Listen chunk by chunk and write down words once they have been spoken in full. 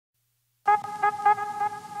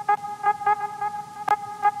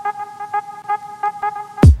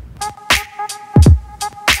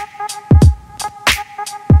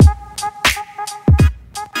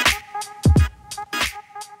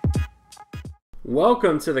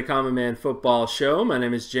Welcome to the Common Man Football Show. My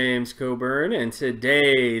name is James Coburn, and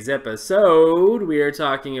today's episode we are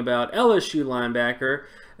talking about LSU linebacker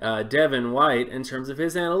Devin White in terms of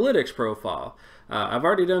his analytics profile. I've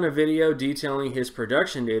already done a video detailing his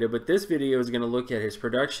production data, but this video is going to look at his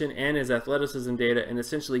production and his athleticism data and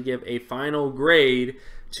essentially give a final grade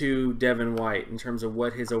to Devin White in terms of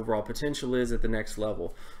what his overall potential is at the next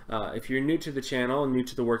level. If you're new to the channel and new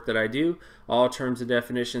to the work that I do, all terms and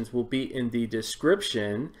definitions will be in the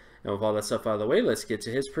description. And with all that stuff out of the way, let's get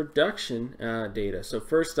to his production data. So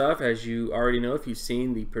first off, as you already know, if you've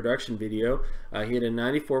seen the production video, he had a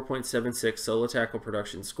 94.76 solo tackle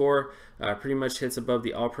production score. Pretty much hits above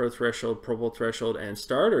the All-Pro threshold, Pro Bowl threshold, and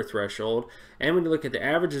starter threshold. And when you look at the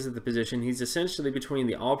averages of the position, he's essentially between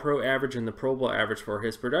the All-Pro average and the Pro Bowl average for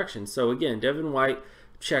his production. So again, Devin White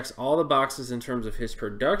checks all the boxes in terms of his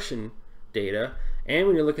production data. And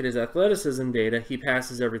when you look at his athleticism data, he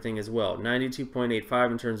passes everything as well.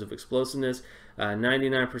 92.85 in terms of explosiveness,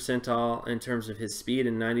 99 percentile in terms of his speed,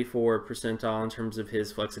 and 94 percentile in terms of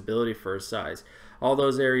his flexibility for his size. All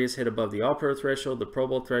those areas hit above the All-Pro threshold, the Pro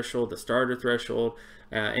Bowl threshold, the starter threshold,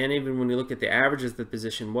 and even when you look at the averages of the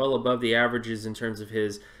position, well above the averages in terms of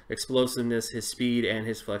his explosiveness, his speed, and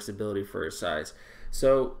his flexibility for his size.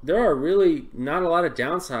 So there are really not a lot of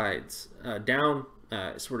downsides,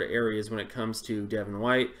 sort of areas when it comes to Devin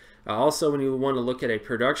White. Also, when you want to look at a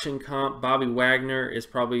production comp, Bobby Wagner is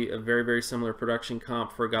probably a very, very similar production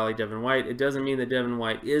comp for a guy like Devin White. It doesn't mean that Devin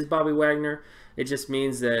White is Bobby Wagner. It just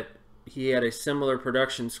means that he had a similar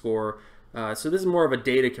production score. So this is more of a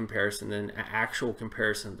data comparison than an actual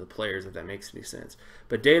comparison of the players, if that makes any sense.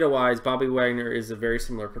 But data-wise, Bobby Wagner is a very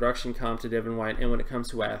similar production comp to Devin White. And when it comes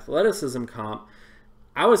to athleticism comp,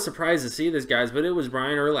 I was surprised to see this, guys, but it was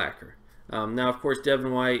Brian Urlacher. Now, of course,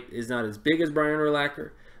 Devin White is not as big as Brian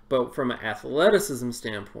Urlacher, but from an athleticism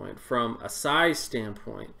standpoint, from a size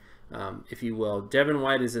standpoint, if you will, Devin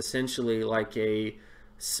White is essentially like a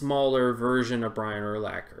smaller version of Brian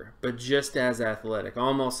Urlacher, but just as athletic,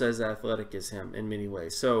 almost as athletic as him in many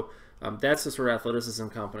ways. So that's the sort of athleticism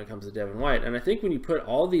comp when it comes to Devin White. And I think when you put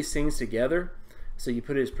all these things together, so you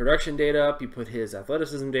put his production data up, you put his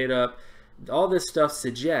athleticism data up, all this stuff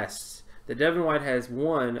suggests that Devin White has,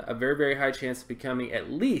 one, a very, very high chance of becoming at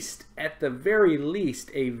the very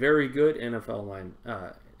least, a very good NFL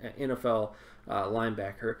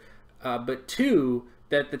linebacker. But two,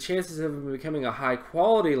 that the chances of him becoming a high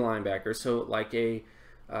quality linebacker, so like a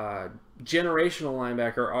generational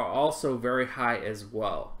linebacker, are also very high as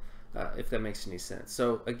well, if that makes any sense.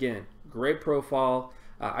 So again, great profile.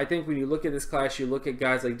 I think when you look at this class, you look at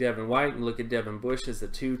guys like Devin White and look at Devin Bush as the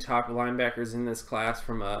two top linebackers in this class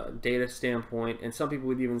from a data standpoint, and some people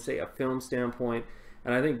would even say a film standpoint.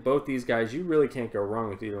 And I think both these guys, you really can't go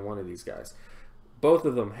wrong with either one of these guys. Both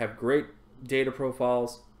of them have great data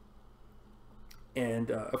profiles.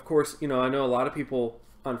 And of course, you know, I know a lot of people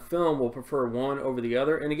on film will prefer one over the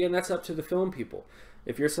other. And again, that's up to the film people.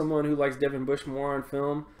 If you're someone who likes Devin Bush more on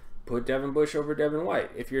film, put Devin Bush over Devin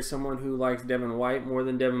White. If you're someone who likes Devin White more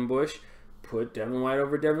than Devin Bush, put Devin White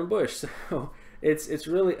over Devin Bush. So it's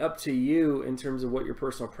really up to you in terms of what your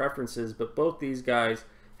personal preference is. But both these guys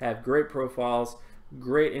have great profiles,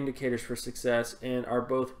 great indicators for success, and are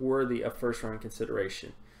both worthy of first-round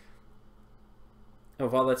consideration.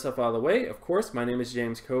 With all that stuff out of the way, of course, my name is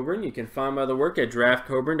James Coburn. You can find my other work at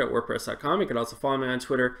draftcoburn.wordpress.com. You can also follow me on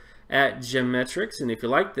Twitter at Gemmetrics. And if you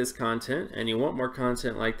like this content and you want more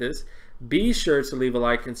content like this, be sure to leave a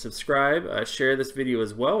like and subscribe. Share this video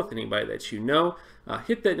as well with anybody that you know.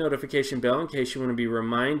 Hit that notification bell in case you want to be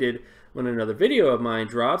reminded when another video of mine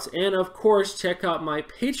drops. And of course, check out my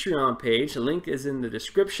Patreon page. The link is in the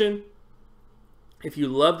description. If you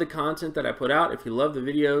love the content that I put out, if you love the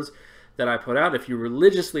videos that I put out, if you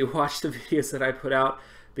religiously watch the videos that I put out,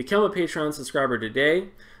 become a Patreon subscriber today.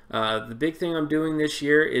 The big thing I'm doing this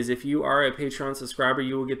year is if you are a Patreon subscriber,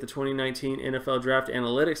 you will get the 2019 NFL Draft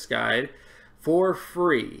Analytics Guide for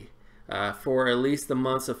free for at least the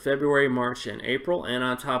months of February, March, and April. And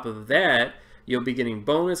on top of that, you'll be getting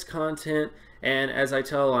bonus content. And as I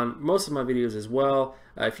tell on most of my videos as well,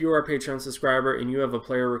 if you are a Patreon subscriber and you have a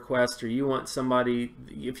player request, or you want somebody,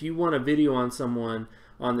 if you want a video on someone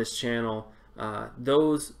on this channel,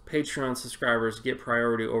 those Patreon subscribers get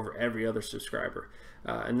priority over every other subscriber.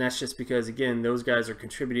 And that's just because, again, those guys are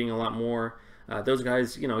contributing a lot more. Those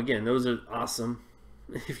guys, you know, again, those are awesome,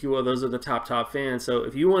 if you will. Those are the top fans. So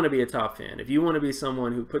if you want to be a top fan, if you want to be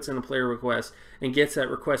someone who puts in a player request and gets that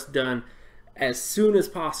request done as soon as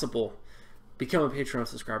possible, become a Patreon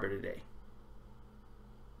subscriber today.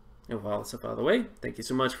 And with all that stuff out of the way, thank you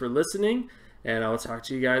so much for listening, and I will talk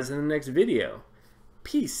to you guys in the next video.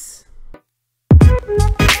 Peace.